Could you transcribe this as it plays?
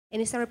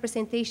and it's a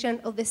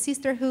representation of the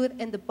sisterhood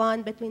and the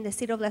bond between the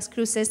City of Las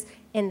Cruces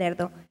and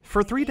Lerdo.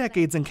 For 3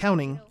 decades and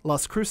counting,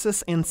 Las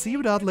Cruces and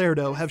Ciudad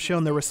Lerdo have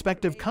shown their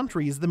respective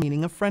countries the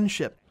meaning of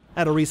friendship.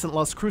 At a recent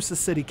Las Cruces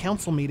City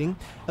Council meeting,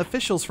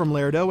 officials from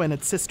Lerdo and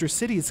its Sister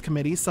Cities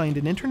Committee signed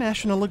an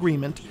international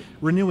agreement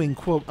renewing,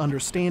 quote,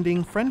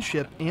 understanding,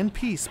 friendship, and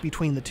peace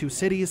between the 2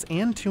 cities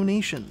and 2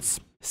 nations.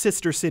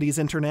 Sister Cities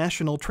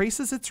International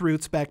traces its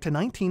roots back to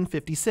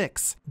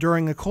 1956.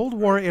 During a Cold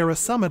War-era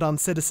summit on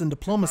citizen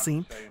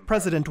diplomacy,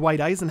 President Dwight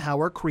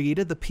Eisenhower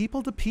created the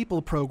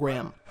People-to-People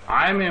program.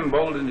 I'm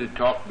emboldened to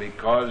talk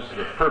because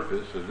the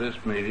purpose of this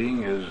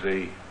meeting is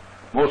the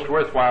most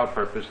worthwhile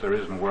purpose there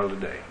is in the world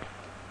today: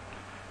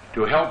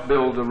 to help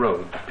build the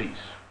road to peace.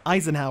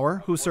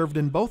 Eisenhower, who served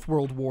in both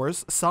world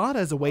wars, saw it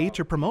as a way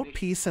to promote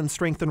peace and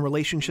strengthen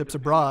relationships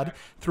abroad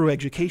through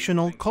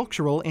educational,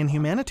 cultural, and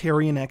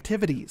humanitarian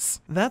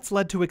activities. That's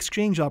led to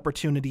exchange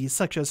opportunities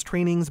such as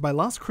trainings by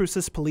Las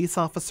Cruces police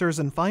officers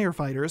and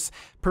firefighters,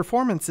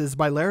 performances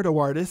by Lerdo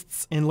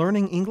artists, and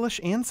learning English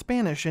and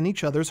Spanish in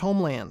each other's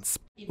homelands.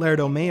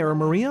 Lerdo Mayor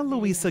Maria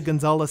Luisa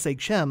Gonzalez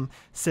Echem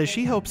says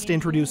she hopes to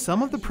introduce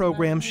some of the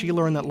programs she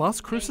learned that Las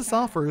Cruces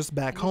offers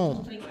back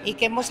home. They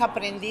are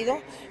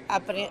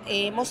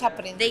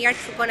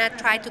going to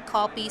try to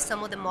copy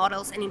some of the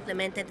models and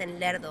implement it in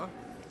Lerdo.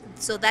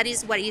 So that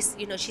is what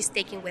she's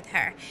taking with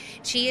her.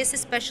 She is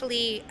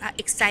especially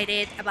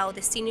excited about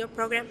the senior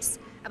programs,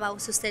 about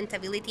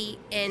sustainability,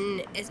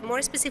 and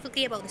more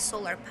specifically about the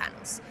solar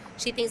panels.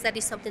 She thinks that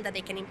is something that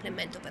they can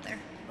implement over there.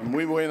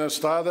 Muy buenas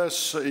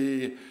tardes.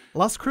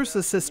 Las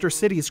Cruces Sister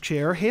Cities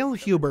Chair Hale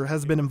Huber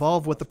has been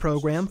involved with the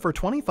program for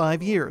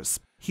 25 years.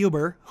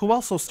 Huber, who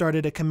also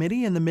started a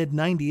committee in the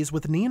mid-90s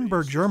with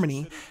Nienburg,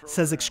 Germany,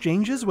 says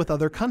exchanges with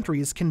other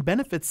countries can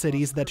benefit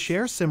cities that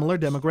share similar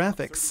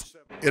demographics.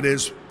 It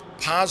is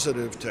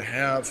positive to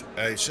have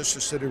a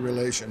sister city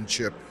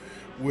relationship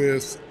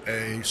with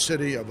a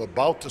city of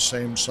about the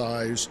same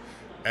size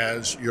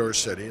as your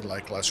city,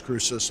 like Las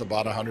Cruces,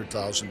 about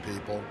 100,000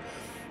 people,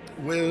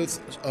 with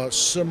a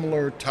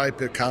similar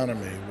type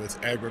economy,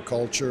 with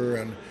agriculture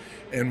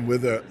and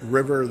with a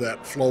river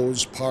that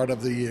flows part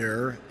of the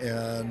year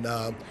and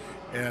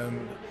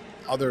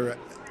other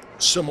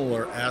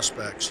similar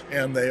aspects.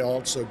 And they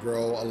also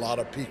grow a lot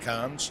of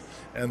pecans,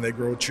 and they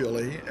grow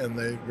chili, and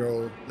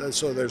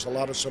so there's a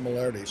lot of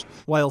similarities.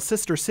 While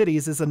Sister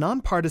Cities is a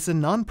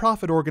nonpartisan,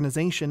 nonprofit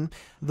organization,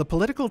 the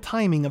political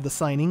timing of the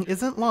signing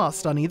isn't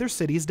lost on either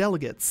city's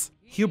delegates.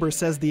 Huber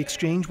says the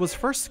exchange was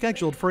first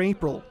scheduled for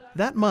April.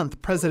 That month,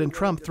 President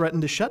Trump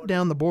threatened to shut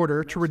down the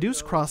border to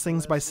reduce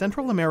crossings by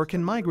Central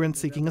American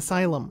migrants seeking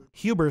asylum.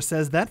 Huber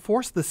says that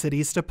forced the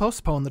cities to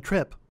postpone the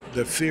trip.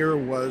 The fear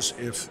was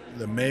if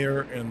the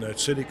mayor and the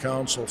city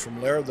council from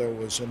Lerdo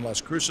was in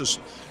Las Cruces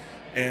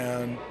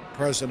and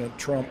President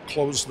Trump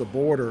closed the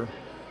border,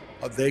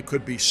 they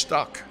could be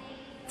stuck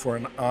for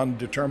an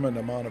undetermined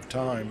amount of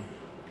time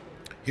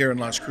here in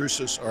Las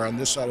Cruces or on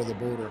this side of the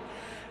border.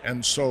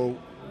 And so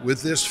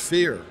with this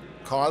fear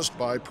caused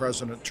by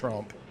President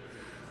Trump,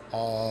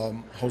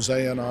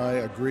 Jose and I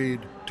agreed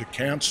to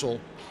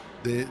cancel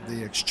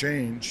the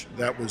exchange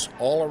that was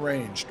all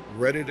arranged,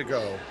 ready to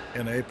go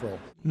in April.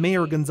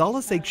 Mayor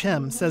Gonzalez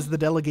Echem says the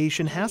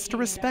delegation has to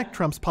respect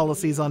Trump's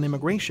policies on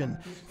immigration,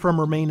 from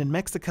remain in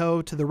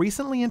Mexico to the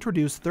recently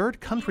introduced third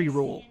country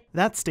rule.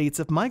 That states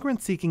if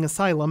migrants seeking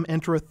asylum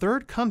enter a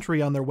third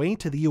country on their way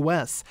to the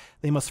U.S.,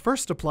 they must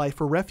first apply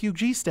for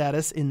refugee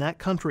status in that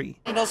country.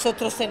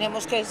 Nosotros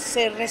tenemos que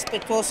ser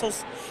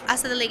respetuosos.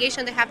 As a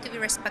delegation, they have to be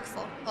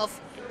respectful of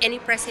any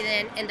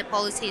president and the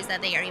policies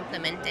that they are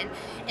implementing,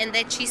 and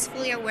that she's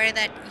fully aware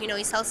that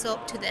it's also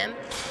up to them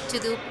to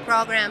do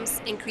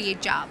programs and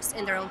create jobs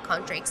in their own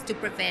countries to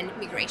prevent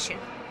migration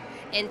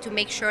and to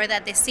make sure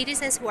that the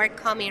citizens who are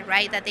coming,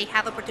 that they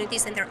have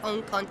opportunities in their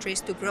own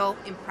countries to grow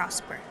and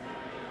prosper.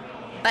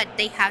 But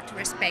they have to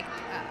respect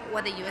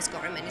what the U.S.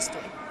 government is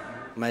doing.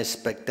 My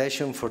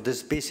expectation for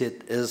this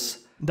visit is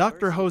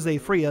Dr. Jose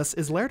Frias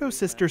is Lerdo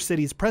Sister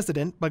Cities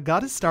president, but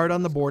got his start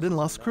on the board in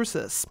Las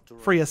Cruces.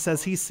 Frias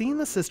says he's seen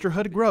the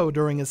sisterhood grow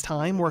during his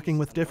time working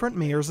with different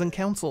mayors and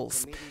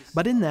councils.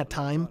 But in that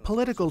time,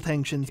 political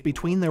tensions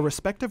between their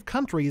respective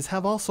countries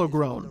have also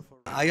grown.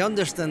 I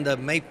understand that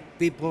many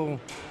people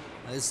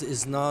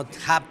is not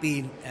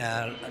happy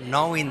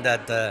knowing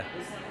that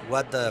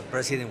what the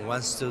president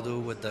wants to do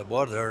with the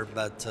border,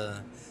 but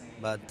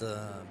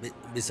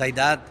beside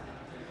that,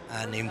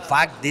 and in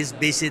fact, this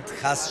visit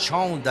has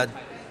shown that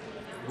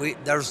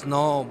there's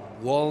no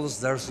walls,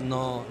 there's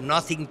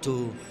nothing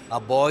to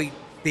avoid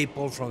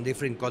people from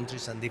different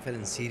countries and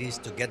different cities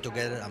to get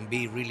together and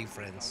be really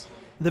friends.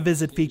 The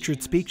visit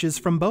featured speeches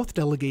from both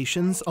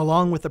delegations,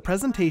 along with the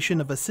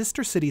presentation of a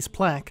Sister Cities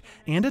plaque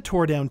and a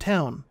tour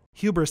downtown.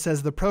 Huber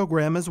says the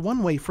program is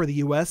one way for the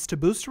U.S. to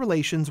boost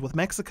relations with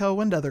Mexico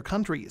and other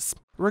countries.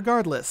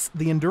 Regardless,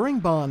 the enduring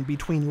bond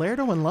between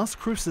Lerdo and Las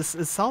Cruces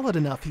is solid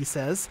enough, he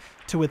says,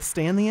 to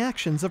withstand the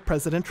actions of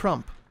President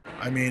Trump.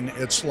 I mean,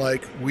 it's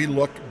like we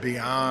look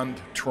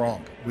beyond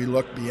Trump. We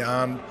look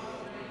beyond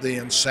the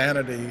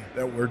insanity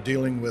that we're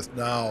dealing with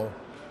now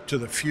to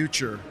the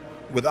future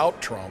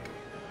without Trump,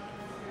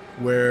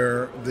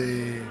 where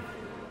the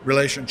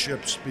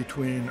relationships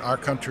between our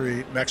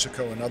country,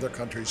 Mexico, and other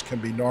countries can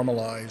be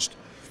normalized,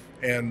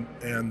 and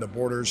the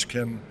borders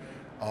can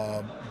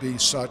be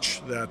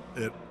such that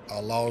it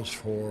allows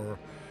for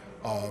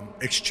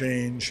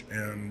exchange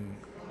and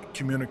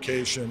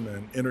communication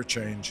and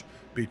interchange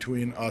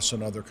between us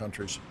and other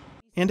countries.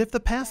 And if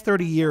the past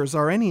 30 years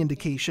are any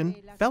indication,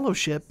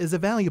 fellowship is a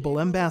valuable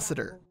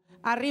ambassador.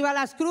 Arriba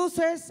Las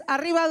Cruces,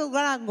 arriba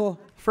Durango.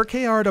 For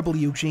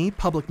KRWG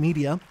Public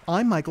Media,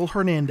 I'm Michael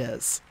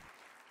Hernandez.